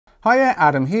Hiya,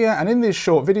 Adam here, and in this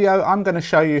short video I'm going to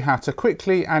show you how to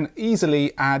quickly and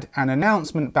easily add an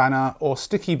announcement banner or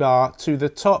sticky bar to the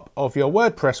top of your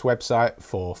WordPress website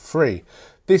for free.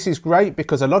 This is great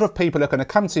because a lot of people are going to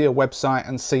come to your website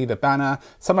and see the banner.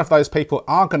 Some of those people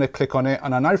are going to click on it,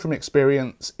 and I know from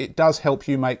experience it does help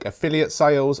you make affiliate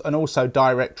sales and also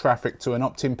direct traffic to an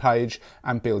opt-in page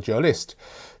and build your list.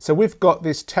 So we've got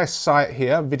this test site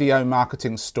here, Video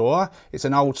Marketing Store. It's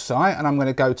an old site, and I'm going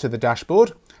to go to the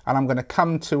dashboard and I'm going to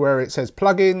come to where it says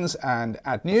plugins and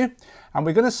add new, and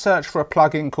we're going to search for a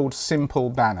plugin called Simple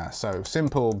Banner. So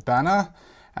Simple Banner,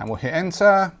 and we'll hit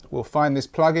enter. We'll find this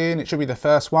plugin. It should be the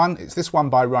first one. It's this one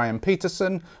by Ryan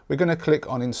Peterson. We're going to click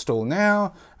on install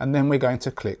now, and then we're going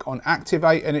to click on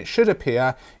activate, and it should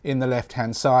appear in the left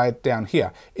hand side down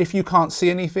here. If you can't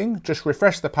see anything, just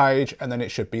refresh the page and then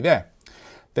it should be there.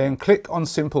 Then click on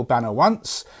Simple Banner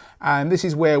once, and this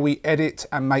is where we edit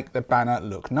and make the banner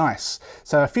look nice.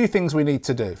 So a few things we need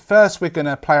to do. First, we're going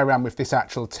to play around with this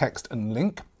actual text and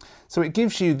link. So it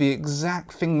gives you the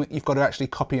exact thing that you've got to actually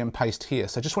copy and paste here.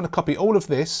 So I just want to copy all of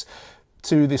this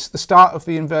to the start of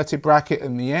the inverted bracket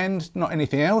and the end, not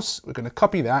anything else. We're going to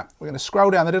copy that. We're going to scroll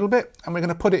down a little bit and we're going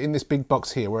to put it in this big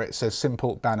box here where it says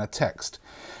Simple Banner Text.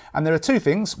 And there are two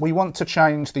things. We want to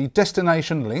change the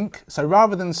destination link. So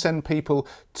rather than send people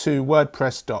to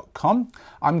wordpress.com,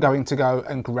 I'm going to go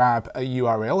and grab a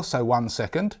URL. So 1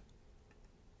 second.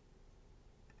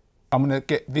 I'm going to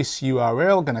get this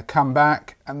URL, going to come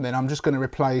back, and then I'm just going to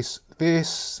replace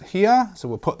this here. So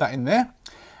we'll put that in there.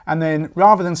 And then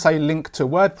rather than say link to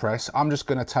WordPress, I'm just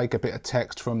going to take a bit of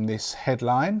text from this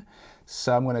headline.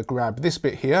 So I'm going to grab this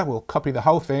bit here. We'll copy the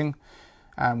whole thing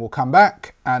and we'll come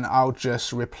back and I'll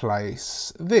just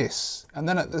replace this. And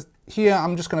then here,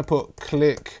 I'm just going to put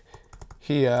click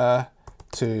here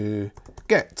to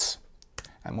get.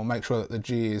 And we'll make sure that the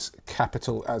G is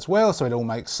capital as well, so it all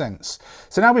makes sense.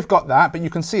 So now we've got that, but you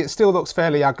can see it still looks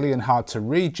fairly ugly and hard to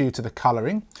read due to the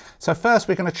colouring. So first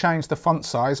we're going to change the font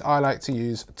size. I like to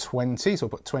use 20, so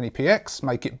we'll put 20px,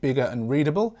 make it bigger and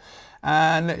readable.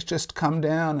 And let's just come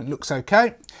down, it looks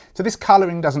okay. So this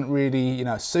colouring doesn't really,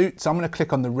 suit, so I'm going to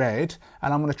click on the red,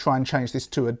 and I'm going to try and change this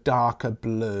to a darker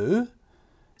blue.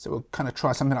 So we'll kind of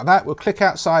try something like that. We'll click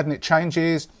outside and it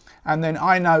changes. And then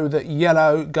I know that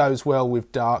yellow goes well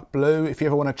with dark blue. If you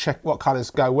ever want to check what colours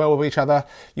go well with each other,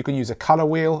 you can use a colour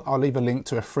wheel. I'll leave a link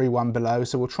to a free one below.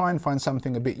 So we'll try and find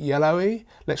something a bit yellowy.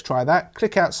 Let's try that.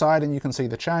 Click outside and you can see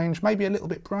the change. Maybe a little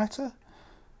bit brighter.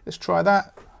 Let's try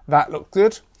that. That looked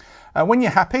good. When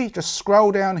you're happy, just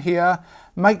scroll down here.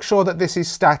 Make sure that this is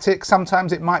static.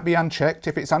 Sometimes it might be unchecked.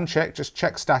 If it's unchecked, just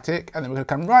check static. And then we're going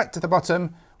to come right to the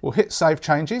bottom. We'll hit Save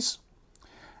Changes.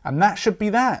 And that should be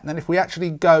that. And then if we actually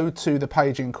go to the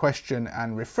page in question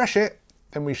and refresh it,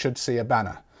 then we should see a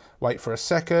banner. Wait for a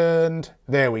second.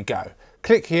 There we go.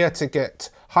 Click here to get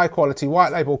high quality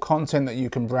white label content that you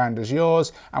can brand as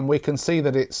yours. And we can see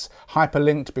that it's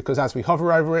hyperlinked because as we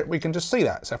hover over it, we can just see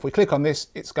that. So if we click on this,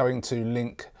 it's going to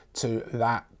link to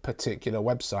that particular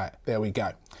website. There we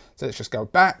go. So let's just go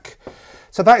back.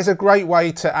 So that is a great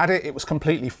way to add it. It was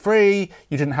completely free.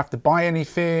 You didn't have to buy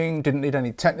anything, didn't need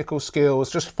any technical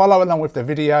skills. Just follow along with the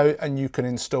video and you can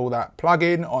install that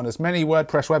plugin on as many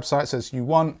WordPress websites as you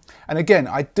want. And again,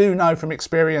 I do know from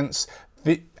experience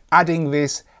that adding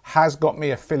this has got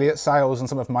me affiliate sales on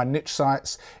some of my niche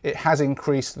sites. It has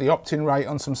increased the opt-in rate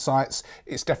on some sites.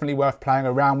 It's definitely worth playing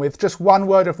around with. Just one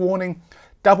word of warning.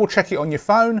 Double check it on your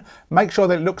phone. Make sure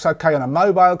that it looks okay on a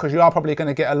mobile because you are probably going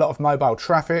to get a lot of mobile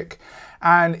traffic.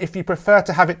 And if you prefer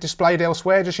to have it displayed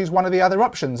elsewhere, just use one of the other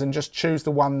options and just choose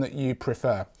the one that you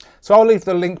prefer. So I'll leave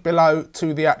the link below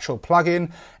to the actual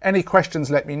plugin. Any questions,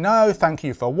 let me know. Thank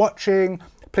you for watching.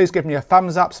 Please give me a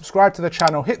thumbs up, subscribe to the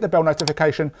channel, hit the bell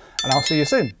notification, and I'll see you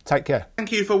soon. Take care.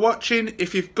 Thank you for watching.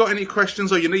 If you've got any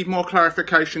questions or you need more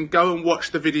clarification, go and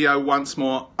watch the video once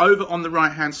more. Over on the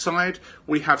right-hand side,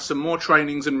 we have some more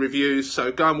trainings and reviews, so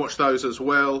go and watch those as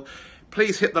well.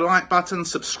 Please hit the like button,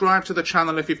 subscribe to the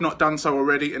channel if you've not done so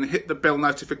already, and hit the bell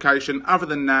notification. Other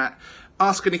than that,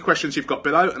 ask any questions you've got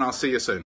below, and I'll see you soon.